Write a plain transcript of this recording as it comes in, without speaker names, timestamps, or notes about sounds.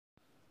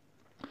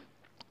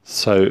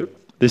So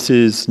this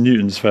is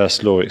Newton's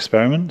first law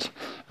experiment,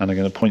 and I'm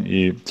going to point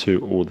you to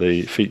all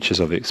the features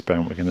of the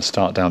experiment. We're going to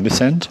start down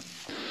this end,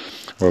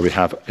 where we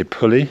have a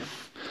pulley,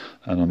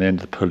 and on the end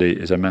of the pulley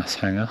is a mass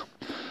hanger,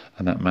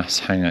 and that mass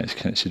hanger is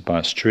connected by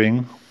a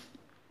string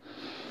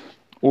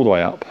all the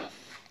way up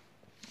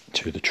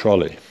to the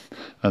trolley.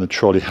 And the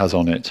trolley has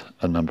on it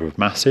a number of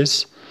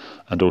masses,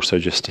 and also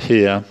just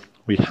here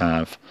we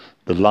have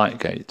the light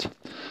gate.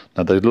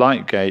 Now the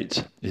light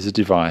gate is a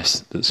device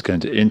that's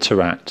going to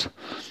interact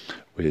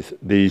with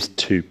these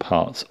two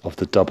parts of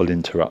the double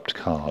interrupt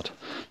card.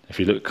 If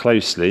you look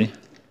closely,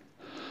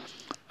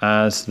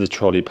 as the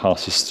trolley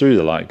passes through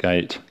the light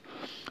gate,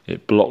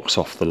 it blocks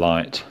off the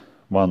light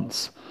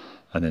once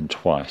and then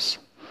twice.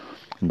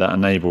 And that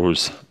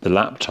enables the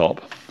laptop,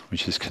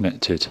 which is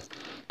connected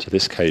to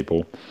this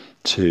cable,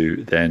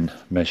 to then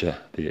measure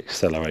the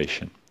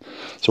acceleration.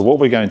 So what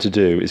we're going to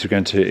do is we're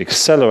going to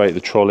accelerate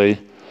the trolley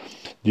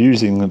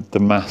using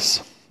the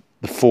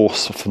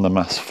force from the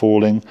mass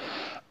falling,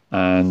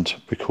 and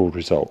record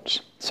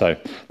results. So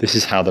this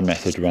is how the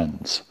method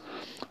runs.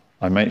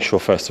 I make sure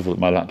first of all that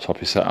my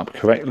laptop is set up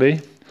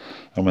correctly,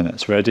 and when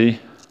that's ready,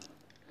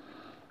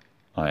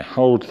 I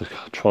hold the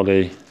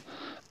trolley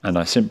and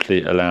I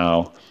simply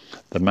allow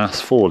the mass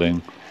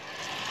falling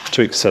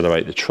to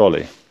accelerate the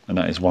trolley, and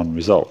that is one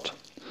result.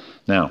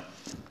 Now,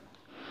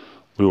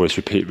 we always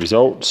repeat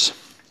results,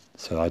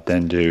 so I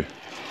then do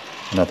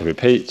another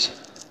repeat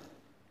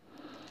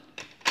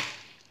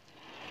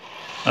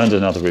and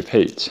another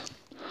repeat.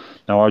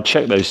 Now I would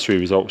check those three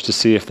results to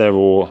see if they're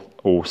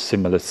all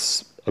similar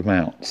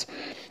amounts.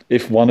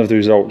 If one of the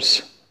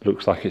results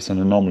looks like it's an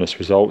anomalous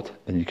result,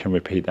 then you can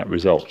repeat that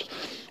result.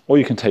 Or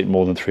you can take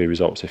more than three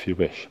results if you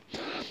wish.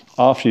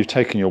 After you've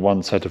taken your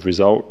one set of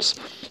results,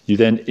 you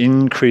then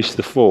increase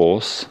the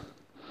force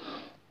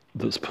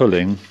that's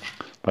pulling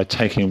by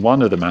taking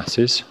one of the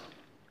masses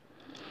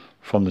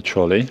from the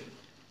trolley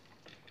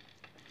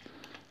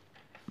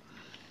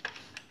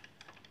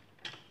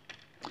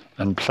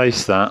and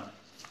place that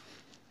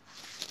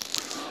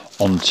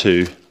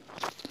onto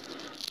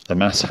the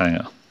mass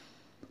hanger.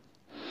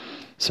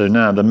 So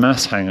now the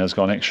mass hanger has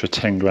got an extra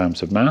 10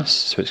 grams of mass,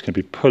 so it's going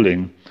to be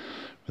pulling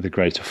with a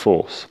greater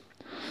force.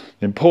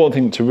 The important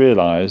thing to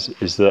realise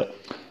is that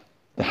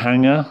the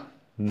hanger,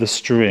 the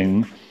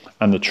string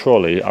and the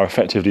trolley are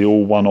effectively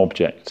all one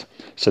object.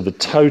 So the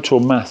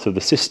total mass of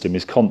the system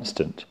is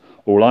constant.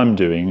 All I'm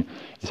doing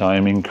is I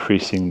am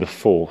increasing the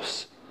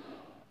force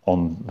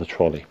on the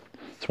trolley.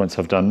 So once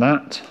I've done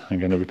that, I'm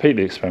going to repeat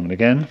the experiment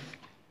again.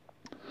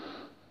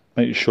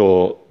 Make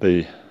sure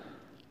the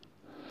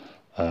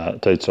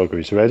data logger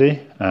is ready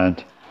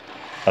and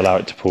allow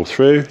it to pull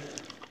through.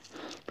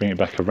 Bring it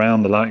back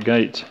around the light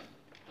gate.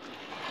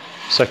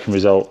 Second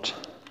result.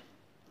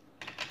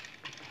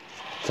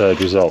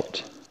 Third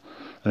result.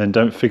 And then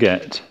don't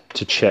forget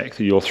to check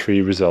that your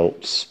three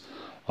results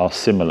are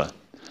similar.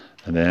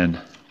 And then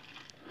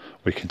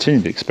we continue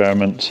the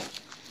experiment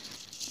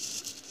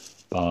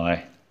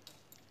by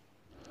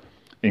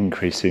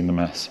increasing the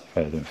mass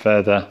further and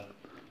further.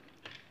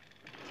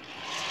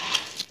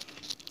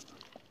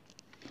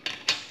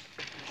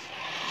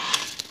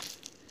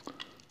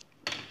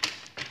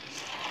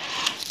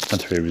 And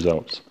three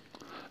results.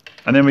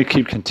 And then we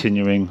keep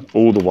continuing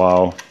all the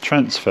while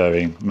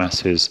transferring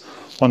masses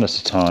one at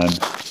a time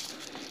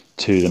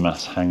to the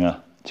mass hanger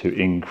to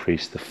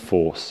increase the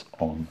force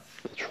on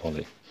the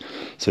trolley.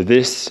 So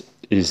this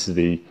is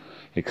the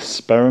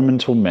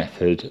experimental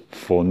method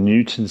for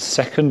Newton's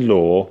second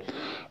law,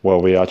 where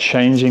we are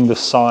changing the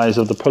size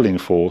of the pulling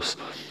force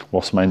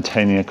whilst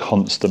maintaining a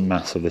constant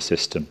mass of the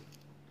system.